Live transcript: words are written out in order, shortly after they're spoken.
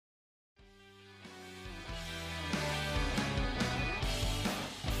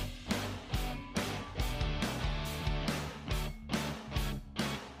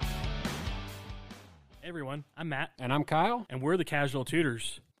everyone, I'm Matt. And I'm Kyle. And we're the Casual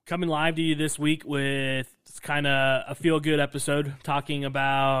Tutors. Coming live to you this week with kind of a feel-good episode talking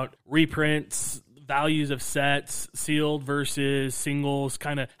about reprints, values of sets, sealed versus singles,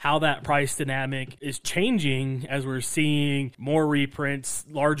 kind of how that price dynamic is changing as we're seeing more reprints,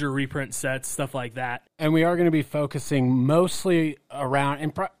 larger reprint sets, stuff like that. And we are going to be focusing mostly around,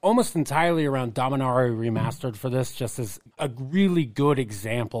 and almost entirely around Dominaria Remastered for this, just as a really good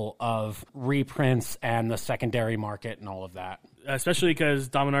example of reprints and the secondary market and all of that. Especially because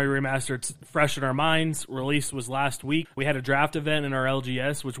Dominaria Remastered's fresh in our minds. Release was last week. We had a draft event in our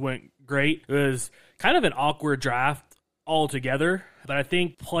LGS, which went great. It was kind of an awkward draft altogether, but I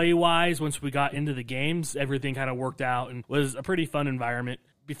think play-wise, once we got into the games, everything kind of worked out and was a pretty fun environment.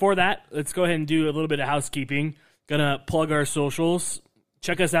 Before that, let's go ahead and do a little bit of housekeeping. Gonna plug our socials.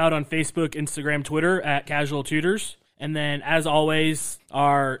 Check us out on Facebook, Instagram, Twitter at Casual Tutors. And then, as always,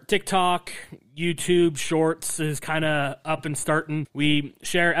 our TikTok, YouTube Shorts is kind of up and starting. We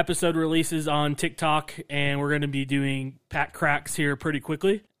share episode releases on TikTok, and we're going to be doing pack cracks here pretty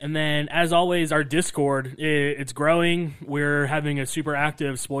quickly. And then, as always, our Discord, it's growing. We're having a super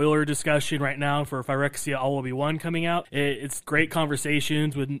active spoiler discussion right now for Phyrexia All Will Be One coming out. It's great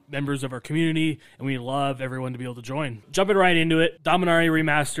conversations with members of our community, and we love everyone to be able to join. Jumping right into it, Dominaria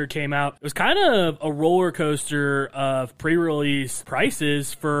Remastered came out. It was kind of a roller coaster of pre-release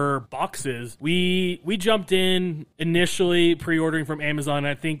prices for boxes. We jumped in initially pre-ordering from Amazon.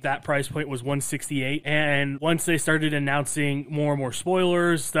 I think that price point was $168, and once they started announcing more and more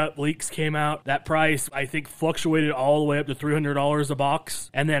spoilers, that leaks came out, that price I think fluctuated all the way up to $300 a box,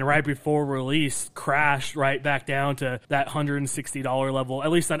 and then right before release crashed right back down to that $160 level, at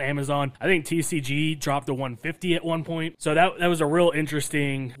least on Amazon. I think TCG dropped to $150 at one point, so that was a real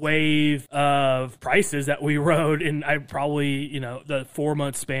interesting wave of prices that we rode in probably the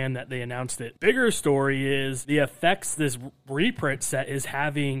 4-month span that they announced it. Bigger story is the effects this reprint set is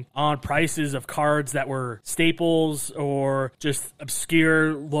having on prices of cards that were staples or just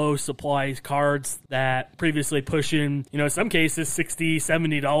obscure low supply cards that previously pushing, in some cases $60,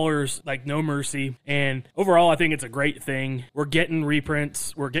 $70 like no mercy. And overall, I think it's a great thing. We're getting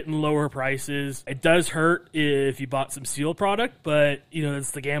reprints, we're getting lower prices. It does hurt if you bought some sealed product, but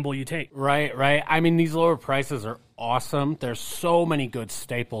it's the gamble you take. Right. I mean, these lower prices are awesome. There's so many good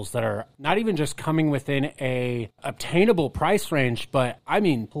staples that are not even just coming within a obtainable price range, but I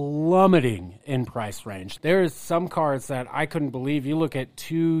mean plummeting in price range. There's some cards that I couldn't believe. You look at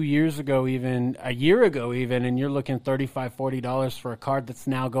 2 years ago, even a year ago, even, and you're looking $35, $40 for a card that's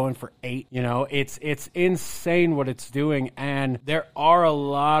now going for $8. It's insane what it's doing, and there are a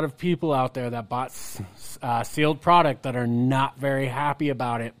lot of people out there that bought sealed product that are not very happy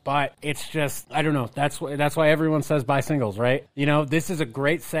about it. But it's just, I don't know. That's why everyone says buy singles, right? This is a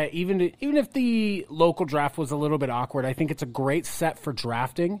great set. Even if the local draft was a little bit awkward, I think it's a great set for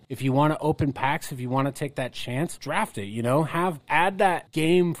drafting. If you want to open packs, if you want to take that chance, draft it. Add that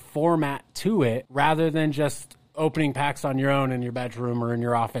game format to it rather than just opening packs on your own in your bedroom or in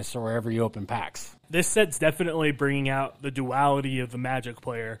your office or wherever you open packs. This set's definitely bringing out the duality of the Magic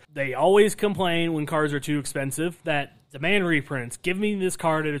player. They always complain when cards are too expensive that demand reprints. Give me this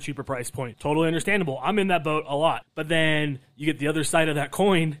card at a cheaper price point. Totally understandable. I'm in that boat a lot. But then you get the other side of that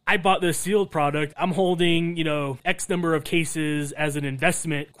coin. I bought this sealed product. I'm holding, X number of cases as an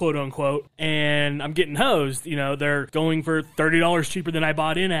investment, quote unquote, and I'm getting hosed. They're going for $30 cheaper than I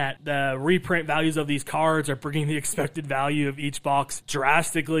bought in at. The reprint values of these cards are bringing the expected value of each box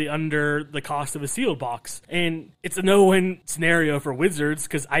drastically under the cost of a sealed box. And it's a no-win scenario for Wizards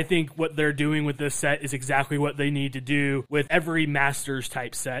because I think what they're doing with this set is exactly what they need to do with every Masters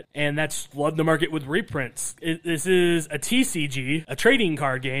type set, and that's flood the market with reprints. This is a TCG, a trading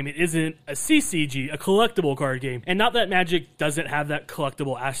card game. It isn't a CCG, a collectible card game. And not that Magic doesn't have that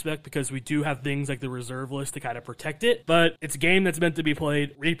collectible aspect, because we do have things like the reserve list to kind of protect it, but it's a game that's meant to be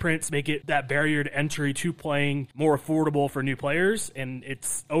played. Reprints make it that barrier to entry to playing more affordable for new players, and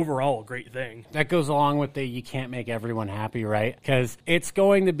it's overall a great thing. That goes along with you can't make everyone happy, right? Because it's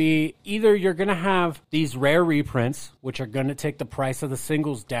going to be either you're going to have these rare reprints, which are going to take the price of the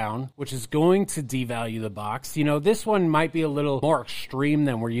singles down, which is going to devalue the box. This one might be a little more extreme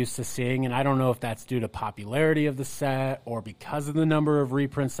than we're used to seeing, and I don't know if that's due to popularity of the set or because of the number of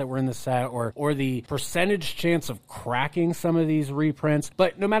reprints that were in the set or the percentage chance of cracking some of these reprints.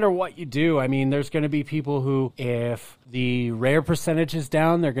 But no matter what you do, I mean, there's going to be people who, if the rare percentage is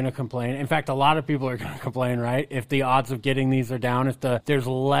down, they're going to complain. In fact, a lot of people are going to complain, right? If the odds of getting these are down, if there's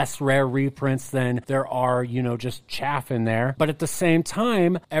less rare reprints than there are, just chaff in there. But at the same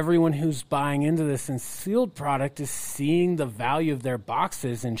time, everyone who's buying into this in sealed product is seeing the value of their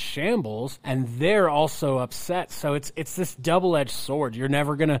boxes in shambles, and they're also upset. So it's this double-edged sword. You're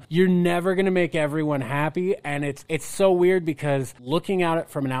never gonna make everyone happy, and it's so weird because looking at it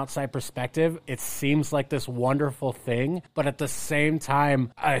from an outside perspective, it seems like this wonderful thing, but at the same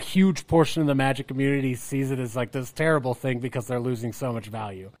time, a huge portion of the Magic community sees it as like this terrible thing because they're losing so much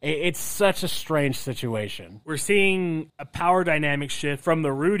value. It's such a strange situation. We're seeing a power dynamic shift from the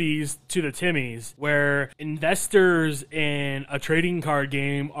Rudies to the Timmies, where investors in a trading card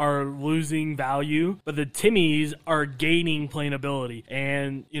game are losing value, but the Timmies are gaining playability.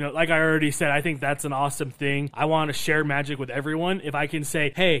 And, like I already said, I think that's an awesome thing. I want to share Magic with everyone. If I can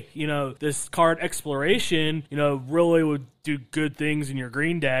say, hey, this card Exploration, really would do good things in your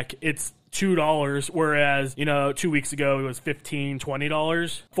green deck, it's $2, whereas, 2 weeks ago it was $15,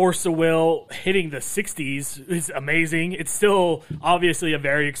 $20. Force of Will hitting the 60s is amazing. It's still obviously a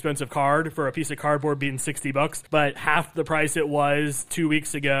very expensive card for a piece of cardboard being $60, but half the price it was 2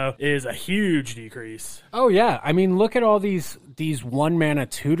 weeks ago is a huge decrease. Oh yeah, I mean, look at all these 1-mana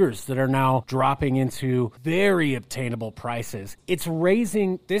tutors that are now dropping into very obtainable prices. It's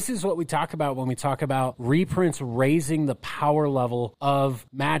raising, this is what we talk about when we talk about reprints raising the power level of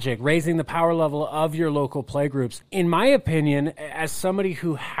Magic, raising the power level of your local playgroups. In my opinion, as somebody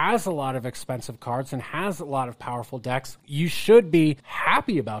who has a lot of expensive cards and has a lot of powerful decks, you should be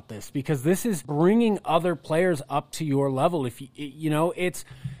happy about this because this is bringing other players up to your level. If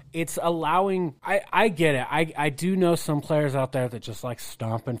it's allowing, I get it. I do know some players out there that just like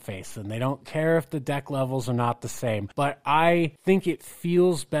stomp and face, and they don't care if the deck levels are not the same. But I think it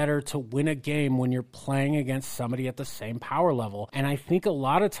feels better to win a game when you're playing against somebody at the same power level. And I think a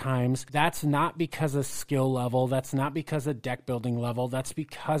lot of times that's not because of skill level, that's not because of deck building level, that's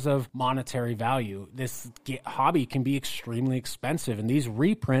because of monetary value. This hobby can be extremely expensive, and these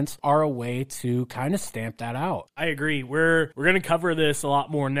reprints are a way to kind of stamp that out. I agree. We're going to cover this a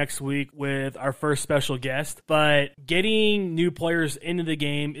lot more next week with our first special guest, but getting new players into the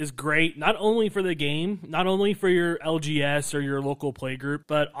game is great, not only for the game, not only for your LGS or your local playgroup,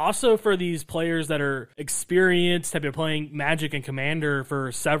 but also for these players that are experienced, have been playing Magic and Commander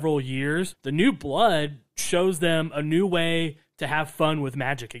for several years. The new blood shows them a new way to have fun with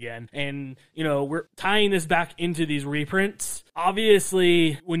Magic again. And, we're tying this back into these reprints.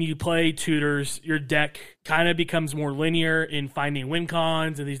 Obviously, when you play tutors, your deck kind of becomes more linear in finding win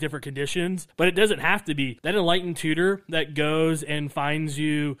cons and these different conditions, but it doesn't have to be. That enlightened tutor that goes and finds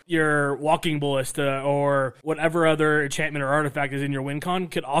you your Walking Ballista or whatever other enchantment or artifact is in your win con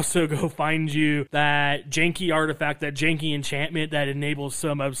could also go find you that janky artifact, that janky enchantment that enables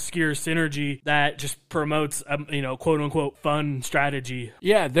some obscure synergy that just promotes, quote unquote fun strategy.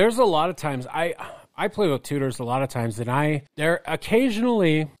 Yeah, there's a lot of times I play with tutors a lot of times, and they're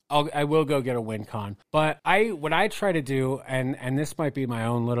occasionally I will go get a win con. But what I try to do, and this might be my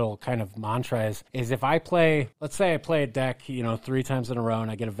own little kind of mantra, is if I play, let's say I play a deck, 3 times in a row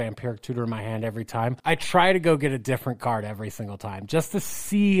and I get a Vampiric Tutor in my hand every time, I try to go get a different card every single time just to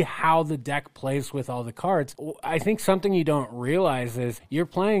see how the deck plays with all the cards. I think something you don't realize is you're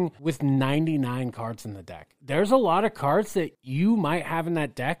playing with 99 cards in the deck. There's a lot of cards that you might have in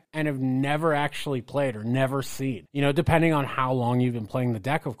that deck and have never actually played or never seen, depending on how long you've been playing the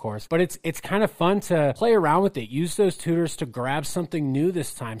deck, of course. But it's kind of fun to play around with it. Use those tutors to grab something new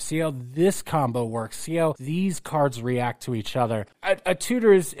this time. See how this combo works. See how these cards react to each other. A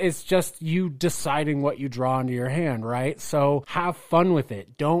tutor is just you deciding what you draw into your hand, right? So have fun with it.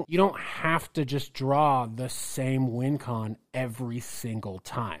 You don't have to just draw the same win con every single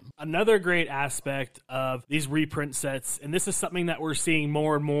time. Another great aspect of these reprint sets, and this is something that we're seeing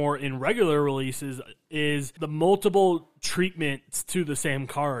more and more in regular releases, is the multiple treatments to the same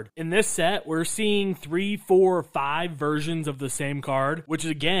card. In this set, we're seeing 3, 4, 5 versions of the same card, which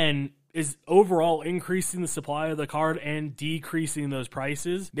again is overall increasing the supply of the card and decreasing those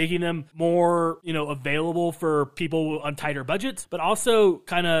prices, making them more, available for people on tighter budgets, but also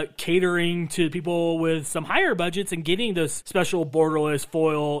kind of catering to people with some higher budgets and getting this special borderless,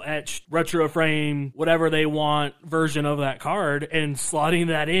 foil, etched, retro frame, whatever they want version of that card and slotting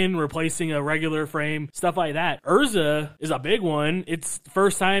that in, replacing a regular frame, stuff like that. Urza is a big one. It's the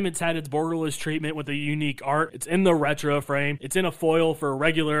first time it's had its borderless treatment with a unique art. It's in the retro frame. It's in a foil for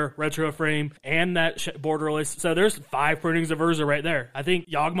regular retro retro frame and that borderless. So there's 5 printings of Urza right there. I think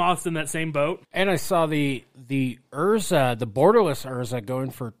Yawgmoth's in that same boat. And I saw the Urza, the borderless Urza,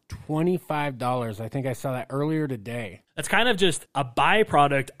 going for $25. I think I saw that earlier today. That's kind of just a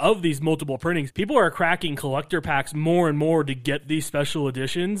byproduct of these multiple printings. People are cracking collector packs more and more to get these special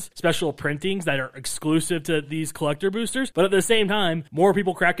editions, special printings that are exclusive to these collector boosters. But at the same time, more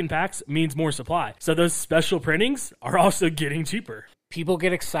people cracking packs means more supply. So those special printings are also getting cheaper. People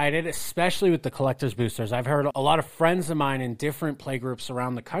get excited, especially with the collector's boosters. I've heard a lot of friends of mine in different playgroups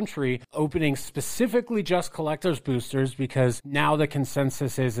around the country opening specifically just collector's boosters because now the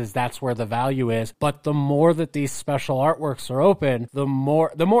consensus is that's where the value is. But the more that these special artworks are open, the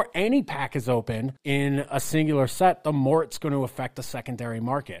more any pack is open in a singular set, the more it's going to affect the secondary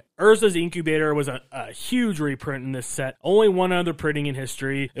market. Urza's Incubator was a huge reprint in this set. Only one other printing in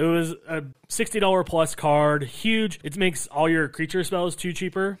history. It was a $60 plus card. Huge. It makes all your creature spells too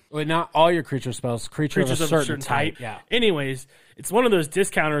cheaper. Well, not all your creature spells. Creatures of a certain type. Yeah. Anyways, it's one of those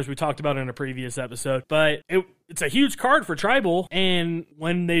discounters we talked about in a previous episode, but it's a huge card for Tribal, and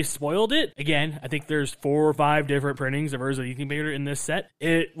when they spoiled it, again, I think there's 4 or 5 different printings of Urza Incubator in this set.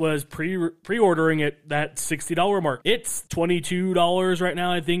 It was pre-ordering at that $60 mark. It's $22 right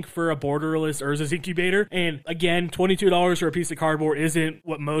now, I think, for a borderless Urza's Incubator, and again, $22 for a piece of cardboard isn't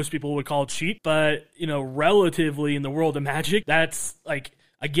what most people would call cheap, but, relatively in the world of Magic, that's like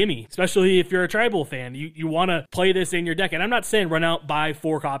a gimme, especially if you're a Tribal fan. You want to play this in your deck. And I'm not saying run out, buy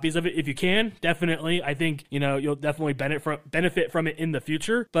 4 copies of it. If you can, definitely. I think, you'll definitely benefit from it in the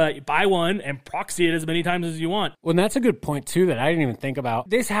future. But buy one and proxy it as many times as you want. Well, and that's a good point, too, that I didn't even think about.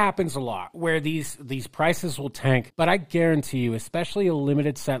 This happens a lot where these prices will tank. But I guarantee you, especially a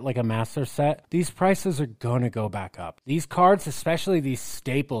limited set like a master set, these prices are going to go back up. These cards, especially these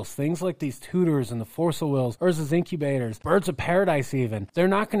staples, things like these Tutors and the Force of Wills, Urza's Incubators, Birds of Paradise even,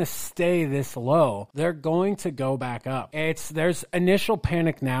 they're not going to stay this low. They're going to go back up. There's initial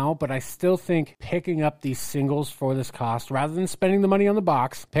panic now, but I still think picking up these singles for this cost, rather than spending the money on the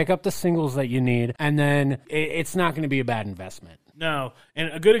box, pick up the singles that you need, and then it's not going to be a bad investment. No,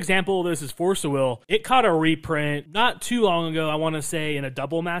 and a good example of this is Force of Will. It caught a reprint not too long ago, I want to say, in a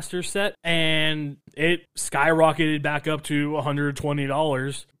double master set, and it skyrocketed back up to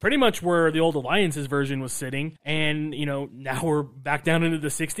 $120, pretty much where the old Alliances version was sitting, and, now we're back down into the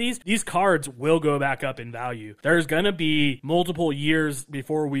 60s. These cards will go back up in value. There's going to be multiple years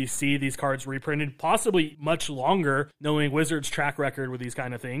before we see these cards reprinted, possibly much longer, knowing Wizards' track record with these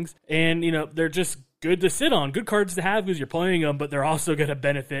kind of things, and, they're just good to sit on, good cards to have because you're playing them, but they're also going to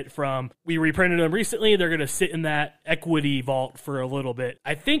benefit from, we reprinted them recently, they're going to sit in that equity vault for a little bit.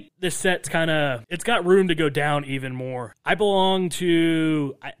 I think this set's it's got room to go down even more. I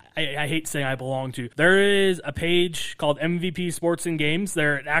hate saying I belong to. There is a page called MVP Sports and Games.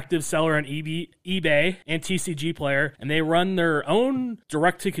 They're an active seller on eBay and TCG Player, and they run their own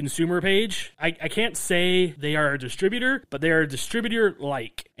direct-to-consumer page. I can't say they are a distributor, but they are a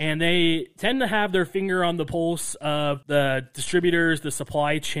distributor-like, and they tend to have their finger on the pulse of the distributors, the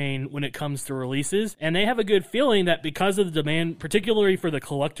supply chain when it comes to releases, and they have a good feeling that because of the demand, particularly for the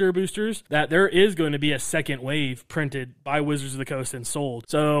collector boosters, that there is going to be a second wave printed by Wizards of the Coast and sold.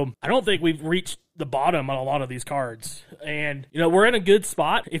 So I don't think we've reached the bottom on a lot of these cards, and we're in a good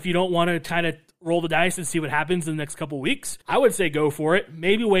spot. If you don't want to kind of roll the dice and see what happens in the next couple weeks, I would say go for it.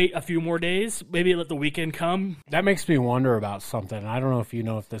 Maybe wait a few more days, maybe let the weekend come. That makes me wonder about something. I don't know if you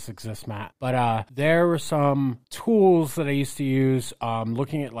know if this exists, Matt, but there were some tools that I used to use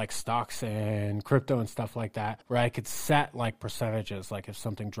looking at like stocks and crypto and stuff like that, where I could set like percentages, like if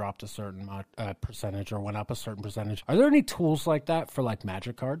something dropped a certain percentage or went up a certain percentage. Are there any tools like that for like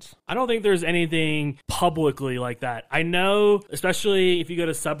Magic cards? I don't think there's anything publicly like that. I know, especially if you go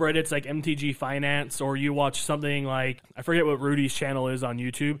to subreddits like MTG Finance, or you watch something like, I forget what Rudy's channel is on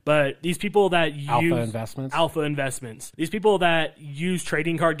YouTube, but these people that use Alpha Investments, these people that use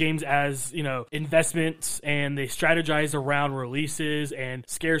trading card games as, investments, and they strategize around releases and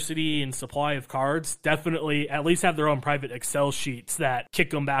scarcity and supply of cards, definitely at least have their own private Excel sheets that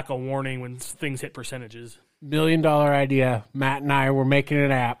kick them back a warning when things hit percentages. $1 million idea. Matt and I were making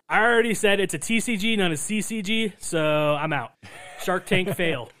an app. I already said it's a TCG, not a CCG, so I'm out. Shark Tank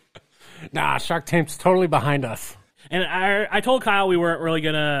fail. Nah, Shark Tank's totally behind us. And I told Kyle we weren't really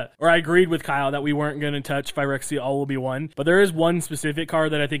I agreed with Kyle that we weren't going to touch Phyrexia All Will Be One. But there is one specific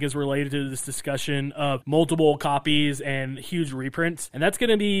card that I think is related to this discussion of multiple copies and huge reprints. And that's going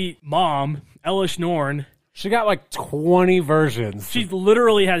to be Mom, Elish Norn, She got like 20 versions. She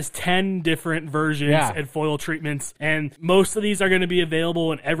literally has 10 different versions Yeah. and foil treatments, and most of these are going to be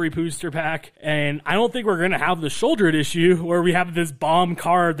available in every booster pack. And I don't think we're going to have the Shouldered issue where we have this bomb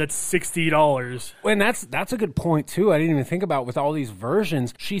card that's $60. And that's a good point too. I didn't even think about with all these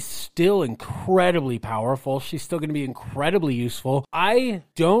versions. She's still incredibly powerful. She's still going to be incredibly useful. I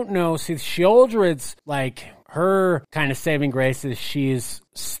don't know. See, Shieldred's like her kind of saving grace is she's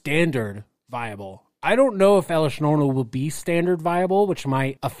standard viable. I don't know if Elesh Norn will be standard viable, which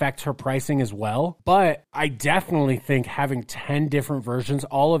might affect her pricing as well. But I definitely think having 10 different versions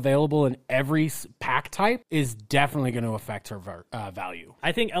all available in every pack type is definitely going to affect her value.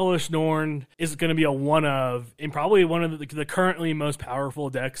 I think Elesh Norn is going to be a one of, and probably one of the currently most powerful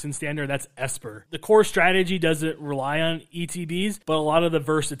decks in Standard. That's Esper. The core strategy doesn't rely on ETBs, but a lot of the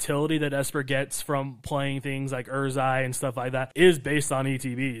versatility that Esper gets from playing things like Urzai and stuff like that is based on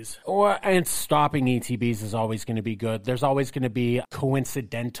ETBs. And stopping ETBs is always going to be good. There's always going to be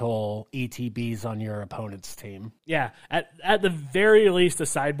coincidental ETBs on your opponent's team. Yeah, at the very least, a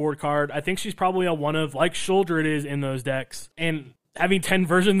sideboard card. I think she's probably a one of, like Shouldered is in those decks. And having 10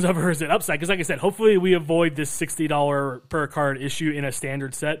 versions of her is an upside, because like I said, hopefully we avoid this $60 per card issue in a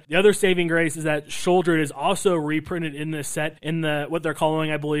standard set. The other saving grace is that Shouldered is also reprinted in this set in the what they're calling,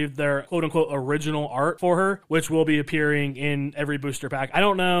 I believe, their quote-unquote original art for her, which will be appearing in every booster pack. I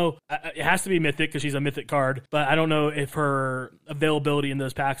don't know. It has to be Mythic because she's a Mythic card, but I don't know if her availability in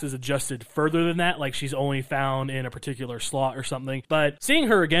those packs is adjusted further than that, like she's only found in a particular slot or something. But seeing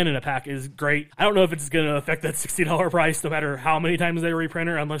her again in a pack is great. I don't know if it's going to affect that $60 price no matter how many times they reprint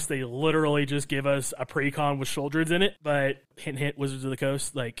her, unless they literally just give us a pre-con with Shouldereds in it. But hint, Wizards of the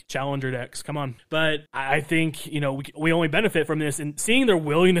Coast, like Challenger decks, come on. But I think, we only benefit from this, and seeing their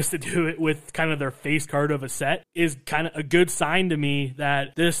willingness to do it with kind of their face card of a set is kind of a good sign to me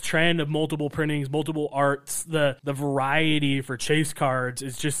that this trend of multiple printings, multiple arts, the variety for chase cards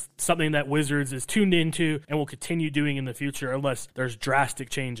is just something that Wizards is tuned into and will continue doing in the future unless there's drastic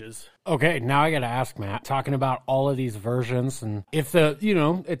changes. Okay, now I got to ask, Matt, talking about all of these versions, and if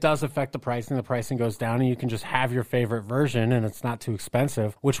it does affect the pricing goes down and you can just have your favorite version and it's not too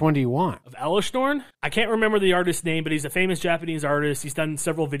expensive, which one do you want? Of Elesh Norn? I can't remember the artist's name, but he's a famous Japanese artist. He's done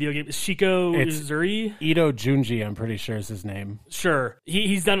several video games. Shiko Izuri? Ito Junji, I'm pretty sure is his name. Sure.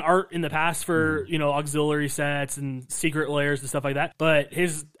 He's done art in the past for, auxiliary sets and secret layers and stuff like that, but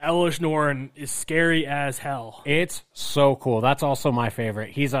his Elesh Norn is scary as hell. It's so cool. That's also my favorite.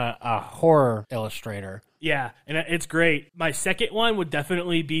 He's a horror illustrator. Yeah, and it's great. My second one would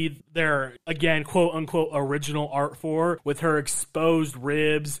definitely be their, again, quote-unquote original art for, with her exposed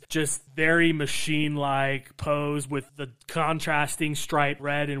ribs, just very machine-like pose with the contrasting striped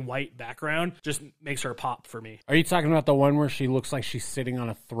red and white background. Just makes her pop for me. Are you talking about the one where she looks like she's sitting on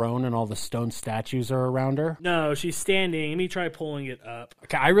a throne and all the stone statues are around her? No, she's standing. Let me try pulling it up.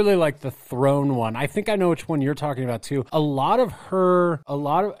 Okay, I really like the throne one. I think I know which one you're talking about, too.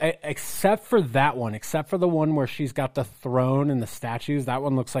 Except for that one, except for the one where she's got the throne and the statues, that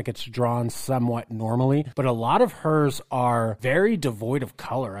one looks like it's drawn somewhat normally, but a lot of hers are very devoid of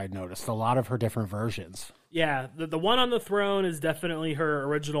color. I noticed a lot of her different versions. Yeah, the one on the throne is definitely her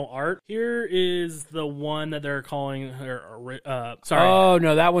original art. Here is the one that they're calling her, sorry. Oh,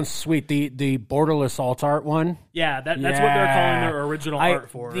 no, that one's sweet. The borderless alt art one. Yeah, that's what they're calling their original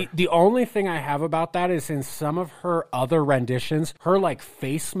art for. The only thing I have about that is in some of her other renditions, her like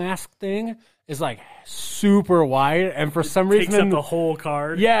face mask thing is like super wide, and for some reason takes up the whole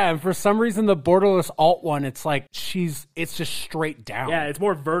card. Yeah, and for some reason the borderless alt one, it's like it's just straight down. Yeah, it's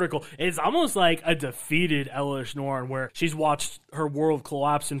more vertical. It's almost like a defeated Elesh Norn, where she's watched her world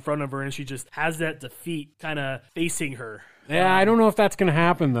collapse in front of her and she just has that defeat kind of facing her. Yeah, I don't know if that's going to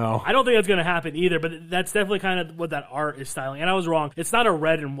happen, though. I don't think that's going to happen either, but that's definitely kind of what that art is styling. And I was wrong. It's not a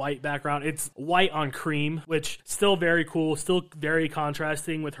red and white background. It's white on cream, which still very cool, still very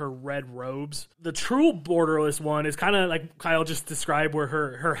contrasting with her red robes. The true borderless one is kind of like Kyle just described, where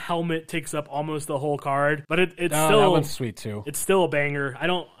her helmet takes up almost the whole card, but it's still... that one's sweet, too. It's still a banger. I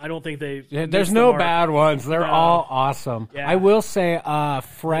don't think they... Yeah, there's no bad ones. They're all awesome. Yeah. I will say,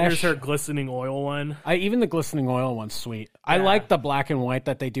 fresh... Here's her glistening oil one. Even the glistening oil one's sweet. I like the black and white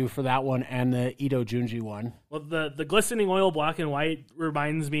that they do for that one and the Ito Junji one. Well, the glistening oil black and white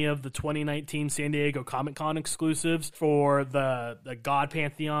reminds me of the 2019 San Diego Comic-Con exclusives for the God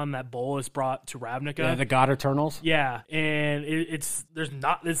Pantheon that Bolas brought to Ravnica. Yeah, the God Eternals. Yeah, and it's the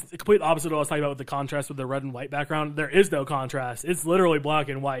complete opposite of what I was talking about with the contrast with the red and white background. There is no contrast. It's literally black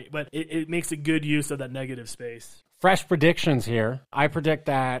and white, but it makes a good use of that negative space. Fresh predictions here. I predict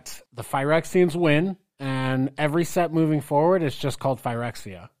that the Phyrexians win and every set moving forward is just called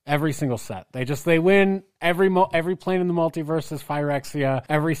Phyrexia. Every single set. They win. Every plane in the multiverse is Phyrexia.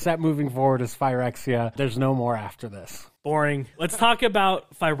 Every set moving forward is Phyrexia. There's no more after this. Boring. Let's talk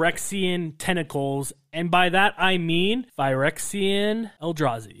about Phyrexian tentacles, and by that I mean Phyrexian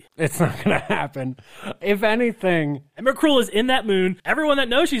Eldrazi. It's not going to happen. If anything... Emrakul is in that moon. Everyone that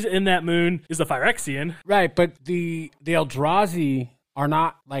knows she's in that moon is a Phyrexian. Right, but the Eldrazi are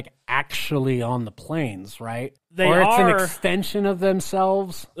not, like, actually on the planes, right? They or it's are an extension of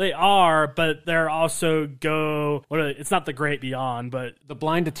themselves. They are, but they're also it's not the Great Beyond, but the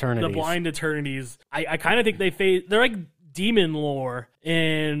Blind Eternities. The Blind Eternities. I kind of think they're like demon lore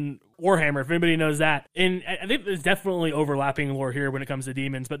in Warhammer, if anybody knows that. And I think there's definitely overlapping lore here when it comes to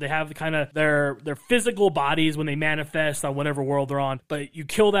demons, but they have kind of their physical bodies when they manifest on whatever world they're on. But you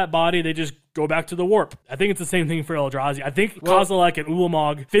kill that body, they just go back to the warp. I think it's the same thing for Eldrazi. I think Kozilek and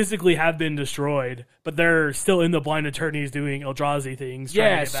Ulamog physically have been destroyed, but they're still in the Blind Eternities doing Eldrazi things.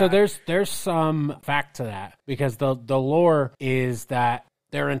 Yeah, so there's some fact to that, because the lore is that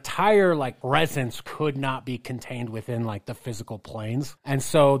their entire like presence could not be contained within like the physical planes. And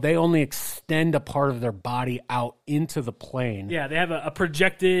so they only extend a part of their body out into the plane. Yeah, they have a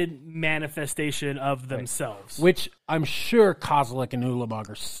projected manifestation of themselves. Right. Which I'm sure Kozilek and Ulamog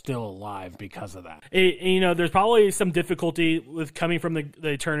are still alive because of that. There's probably some difficulty with coming from the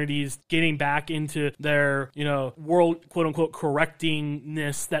Eternities, getting back into their, world, quote unquote,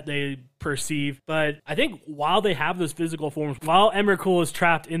 correctingness that they perceive. But I think while they have those physical forms, while Emrakul is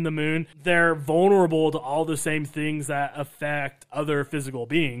trapped in the moon, they're vulnerable to all the same things that affect other physical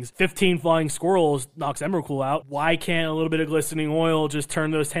beings. 15 flying squirrels knocks Emrakul out. Why can't a little bit of glistening oil just turn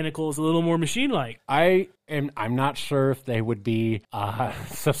those tentacles a little more machine-like? I'm not sure if they would be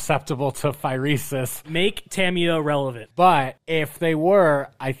susceptible to phyresis. Make Tamiyo relevant. But if they were,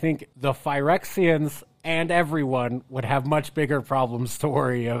 I think the Phyrexians and everyone would have much bigger problems to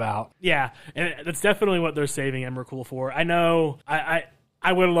worry about. Yeah, and that's definitely what they're saving Emrakul for. I know, I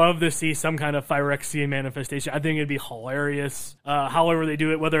would love to see some kind of Phyrexian manifestation. I think it'd be hilarious. However they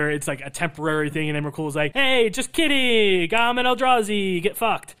do it, whether it's like a temporary thing and Emrakul's like, hey, just kidding, I'm an Eldrazi, get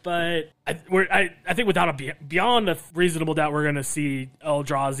fucked. But I think without beyond a reasonable doubt, we're going to see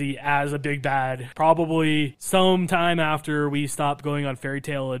Eldrazi as a big bad, probably sometime after we stop going on fairy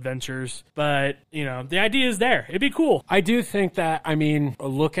tale adventures. But, the idea is there. It'd be cool. I do think that,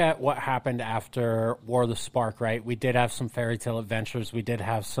 look at what happened after War of the Spark, right? We did have some fairy tale adventures. We did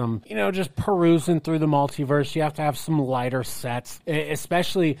have some, just perusing through the multiverse. You have to have some lighter sets,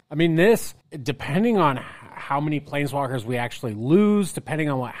 especially, this, depending on how many planeswalkers we actually lose, depending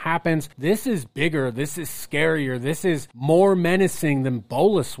on what happens. This is bigger. This is scarier. This is more menacing than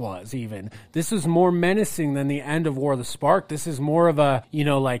Bolas was, even. This is more menacing than the end of War of the Spark. This is more of a,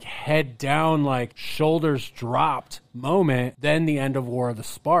 head down, shoulders dropped moment than the end of War of the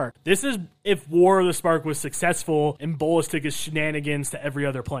Spark. This is if War of the Spark was successful and Bolas took his shenanigans to every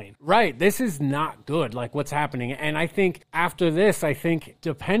other plane. Right. This is not good, what's happening. And I think after this,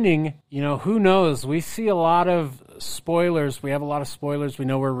 depending, who knows? We see a lot of spoilers. We have a lot of spoilers. We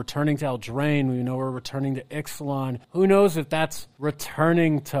know we're returning to Eldraine. We know we're returning to Ixalan. Who knows if that's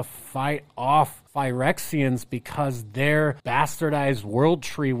returning to fight off Phyrexians because their bastardized world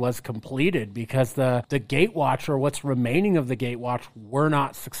tree was completed, because the Gatewatch, or what's remaining of the Gatewatch, were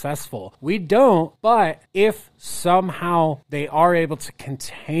not successful. We don't, but if somehow they are able to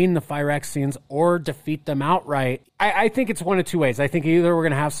contain the Phyrexians or defeat them outright, I think it's one of two ways. I think either we're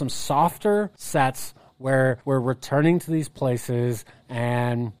going to have some softer sets where we're returning to these places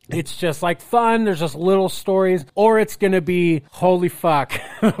and it's just fun, there's just little stories, or it's going to be, holy fuck,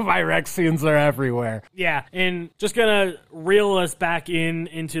 the Phyrexians are everywhere. Yeah, and just going to reel us back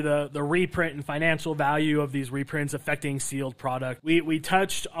into the reprint and financial value of these reprints affecting sealed product. We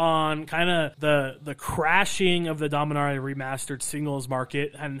touched on kind of the crashing of the Dominaria Remastered singles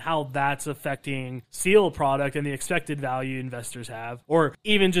market and how that's affecting sealed product and the expected value investors have, or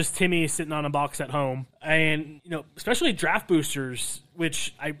even just Timmy sitting on a box at home. And, especially draft boosters,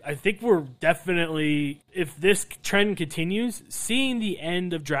 which I think we're definitely, if this trend continues, seeing the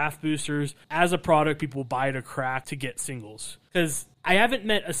end of draft boosters as a product people buy to crack to get singles. Because I haven't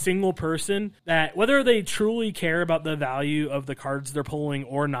met a single person that, whether they truly care about the value of the cards they're pulling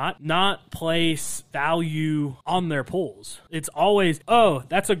or not place value on their pulls. It's always, oh,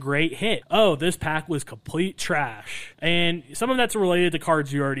 that's a great hit. Oh, this pack was complete trash. And some of that's related to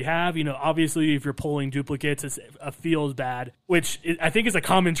cards you already have. Obviously, if you're pulling duplicates, it feels bad, which I think is a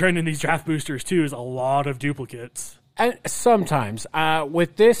common trend in these draft boosters too, is a lot of duplicates. And sometimes.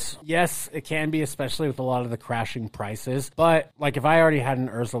 With this, yes, it can be, especially with a lot of the crashing prices. But, like, if I already had an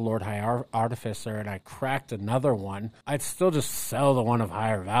Urza Lord High Artificer and I cracked another one, I'd still just sell the one of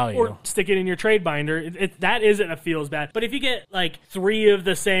higher value. Or stick it in your trade binder. That isn't a feels bad. But if you get, like, 3 of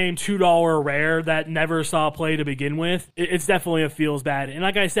the same $2 rare that never saw play to begin with, it's definitely a feels bad. And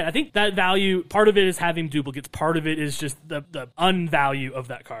like I said, I think that value, part of it is having duplicates. Part of it is just the unvalue of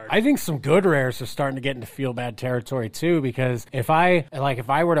that card. I think some good rares are starting to get into feel bad territory too, because if I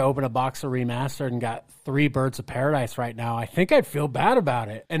were to open a box of remastered and got 3 Birds of Paradise right now, I think I'd feel bad about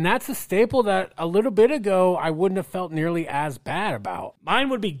it. And that's a staple that a little bit ago I wouldn't have felt nearly as bad about. Mine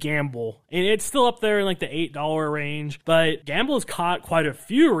would be Gamble. And it's still up there in like the $8 range, but Gamble's caught quite a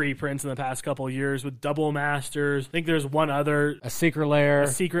few reprints in the past couple of years with Double Masters. I think there's one other. A Secret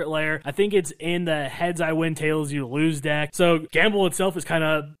Lair. I think it's in the Heads I Win, Tails You Lose deck. So Gamble itself is kind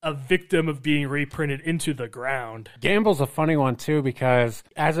of a victim of being reprinted into the ground. Gamble's a funny one too, because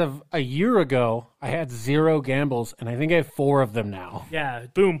as of a year ago, I had 0 Gambles, and I think I have 4 of them now. Yeah,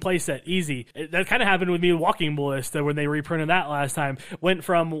 boom, playset, easy. That kind of happened with me with Walking Ballista when they reprinted that last time. Went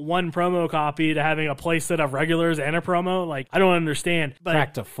from 1 promo copy to having a playset of regulars and a promo. Like, I don't understand. But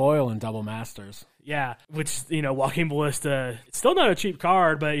cracked a foil in Double Masters. Yeah, which, Walking Ballista, it's still not a cheap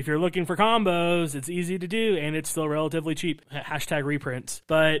card, but if you're looking for combos, it's easy to do, and it's still relatively cheap. Hashtag reprints.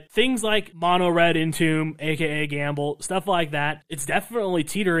 But things like Mono Red Entomb, aka Gamble, stuff like that, it's definitely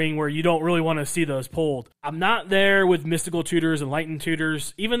teetering where you don't really want to see those pulled. I'm not there with Mystical Tutors and Lightning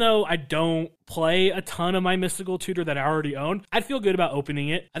Tutors, even though I don't play a ton of my Mystical Tutor that I already own. I'd feel good about opening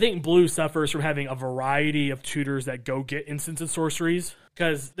it. I think Blue suffers from having a variety of tutors that go get instants and sorceries,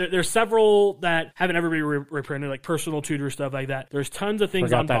 because there's several that haven't ever been reprinted, like personal tutor stuff like that. There's tons of things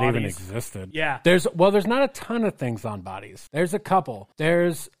Forgot on that bodies. even existed. Yeah. There's not a ton of things on bodies. There's a couple.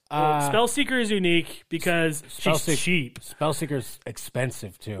 There's Spellseeker is unique because she's cheap. Spellseeker's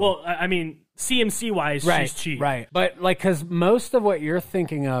expensive too. Well, I mean, CMC-wise, she's cheap. Right. But, like, because most of what you're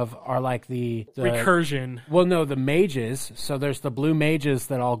thinking of are, like, the Recursion. Well, no, the mages. So there's the blue mages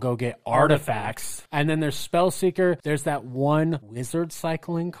that all go get artifacts. And then there's Spellseeker. There's that one wizard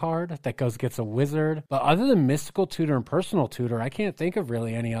cycling card that gets a wizard. But other than Mystical Tutor and Personal Tutor, I can't think of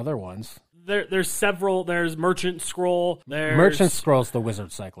really any other ones. There's several. There's Merchant Scroll. Merchant Scroll's the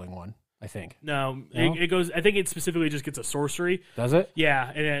wizard cycling one, I think. No? It goes. I think it specifically just gets a sorcery. Does it? Yeah,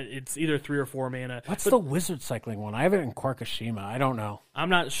 and it's either 3 or 4 mana. What's the wizard cycling one? I have it in Quarkashima. I don't know. I'm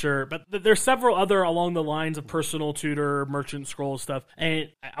not sure, but there's several other along the lines of Personal Tutor, Merchant Scroll stuff, and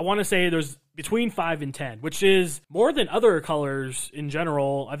I want to say there's between 5 and 10, which is more than other colors in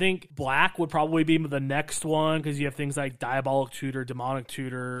general. I think black would probably be the next one, because you have things like Diabolic Tutor, Demonic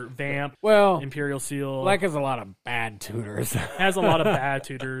Tutor, Vamp, Imperial Seal. Black has a lot of bad tutors. Has a lot of bad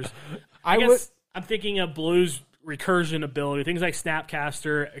tutors. I guess I'm thinking of blue's recursion ability, things like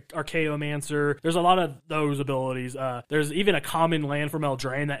Snapcaster, Archaeomancer. There's a lot of those abilities. There's even a common land from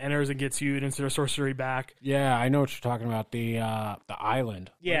Eldraine that enters and gets you an instant or sorcery back. Yeah, I know what you're talking about. The island.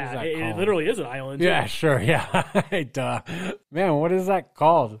 Yeah, it literally is an island. Yeah, sure. Yeah. Duh. Man, what is that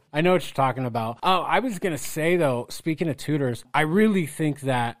called? I know what you're talking about. Oh, I was going to say, though, speaking of tutors, I really think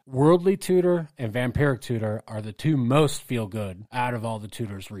that Worldly Tutor and Vampiric Tutor are the 2 most feel good out of all the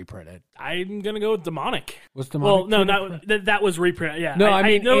tutors reprinted. I'm going to go with Demonic. Was Demonic? Well, no, that was reprint. Yeah. No, I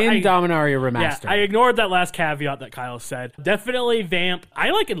mean in Dominaria Remastered. Yeah, I ignored that last caveat that Kyle said. Definitely Vamp.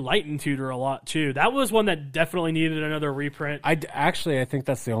 I like Enlightened Tutor a lot, too. That was one that definitely needed another reprint. I think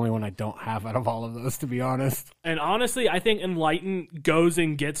that's the only one I don't have out of all of those, to be honest. And honestly, I think Enlightened goes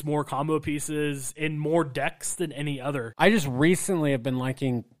and gets more combo pieces in more decks than any other. I just recently have been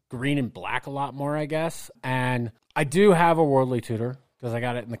liking green and black a lot more, I guess. And I do have a Worldly Tutor, because I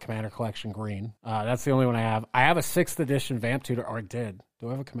got it in the Commander Collection green. That's the only one I have. I have a 6th edition Vamp Tutor, or I did. Do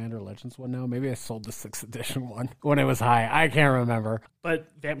I have a Commander Legends one now? Maybe I sold the 6th edition one when it was high. I can't remember.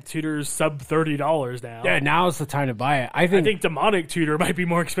 But Vamp Tutor's sub $30 now. Yeah, now is the time to buy it. I think Demonic Tutor might be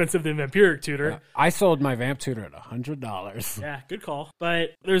more expensive than Vampiric Tutor. I sold my Vamp Tutor at $100. Yeah, good call.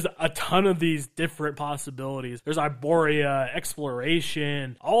 But there's a ton of these different possibilities. There's Arborea,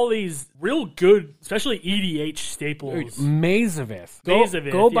 Exploration, all these real good, especially EDH staples. Maze of Ith.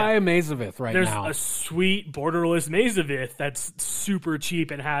 Go buy a Maze of Ith now. There's a sweet borderless Maze of Ith that's super cheap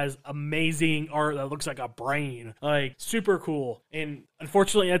and has amazing art that looks like a brain. Like, super cool. And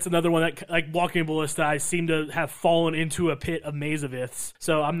unfortunately, that's another one that, like Walking Ballista, I seem to have fallen into a pit of Maze of Iths.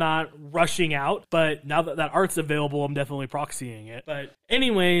 So I'm not rushing out, but now that art's available, I'm definitely proxying it. But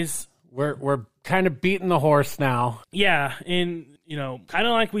anyways, we're kind of beating the horse now. Yeah, and kind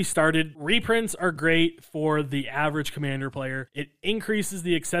of like we started, reprints are great for the average Commander player. It increases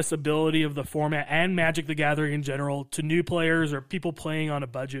the accessibility of the format and Magic the Gathering in general to new players or people playing on a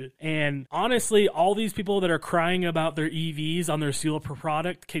budget. And honestly, all these people that are crying about their EVs on their seal per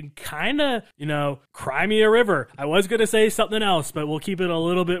product can kind of, cry me a river. I was going to say something else, but we'll keep it a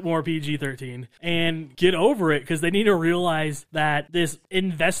little bit more PG-13 and get over it, because they need to realize that this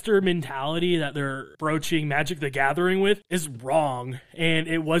investor mentality that they're broaching Magic the Gathering with is wrong. And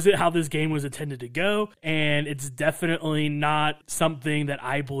it wasn't how this game was intended to go, and it's definitely not something that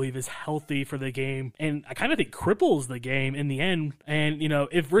I believe is healthy for the game, and I kind of think cripples the game in the end. And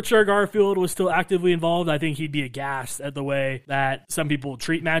if Richard Garfield was still actively involved, I think he'd be aghast at the way that some people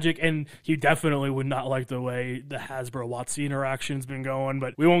treat Magic, and he definitely would not like the way the Hasbro WotC interaction's been going,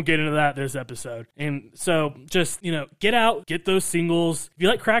 but we won't get into that this episode. And so just get out, get those singles. If you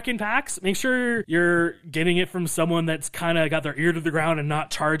like cracking packs, make sure you're getting it from someone that's kind of got their ear to the ground and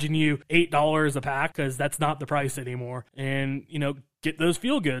not charging you $8 a pack, because that's not the price anymore. And get those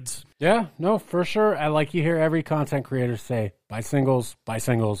feel goods. Yeah, no, for sure. I like you hear every content creator say, buy singles, buy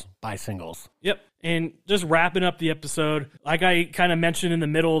singles, buy singles. Yep. And just wrapping up the episode, like I kind of mentioned in the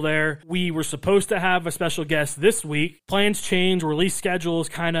middle there, we were supposed to have a special guest this week. Plans change, release schedules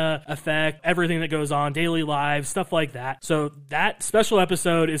kind of affect everything that goes on, daily lives, stuff like that. So that special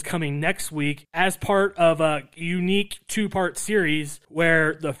episode is coming next week as part of a unique 2-part series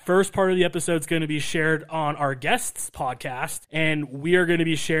where the first part of the episode is going to be shared on our guest's podcast, and we are going to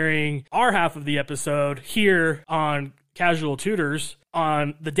be sharing our half of the episode here on Casual Tutors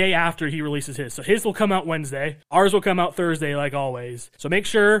on the day after he releases his. So his will come out Wednesday. Ours will come out Thursday, like always. So make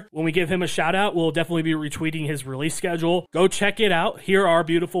sure when we give him a shout out, we'll definitely be retweeting his release schedule. Go check it out. Hear our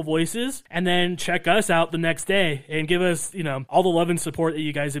beautiful voices, and then check us out the next day and give us, all the love and support that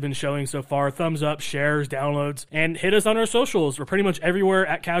you guys have been showing so far. Thumbs up, shares, downloads, and hit us on our socials. We're pretty much everywhere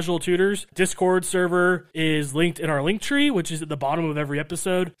at Casual Tutors. Discord server is linked in our link tree, which is at the bottom of every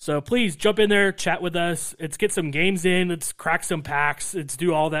episode. So please jump in there, chat with us. Let's get some games in. Let's crack some packs. It's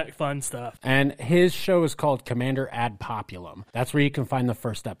do all that fun stuff. And his show is called Commander Ad Populum. That's where you can find the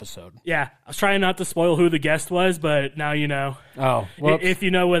first episode. Yeah, I was trying not to spoil who the guest was, but now you know. Oh, whoops. If you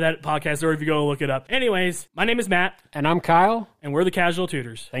know what that podcast is, or if you go look it up. Anyways, my name is Matt. And I'm Kyle. And we're the Casual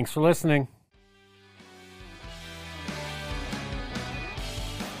Tutors. Thanks for listening.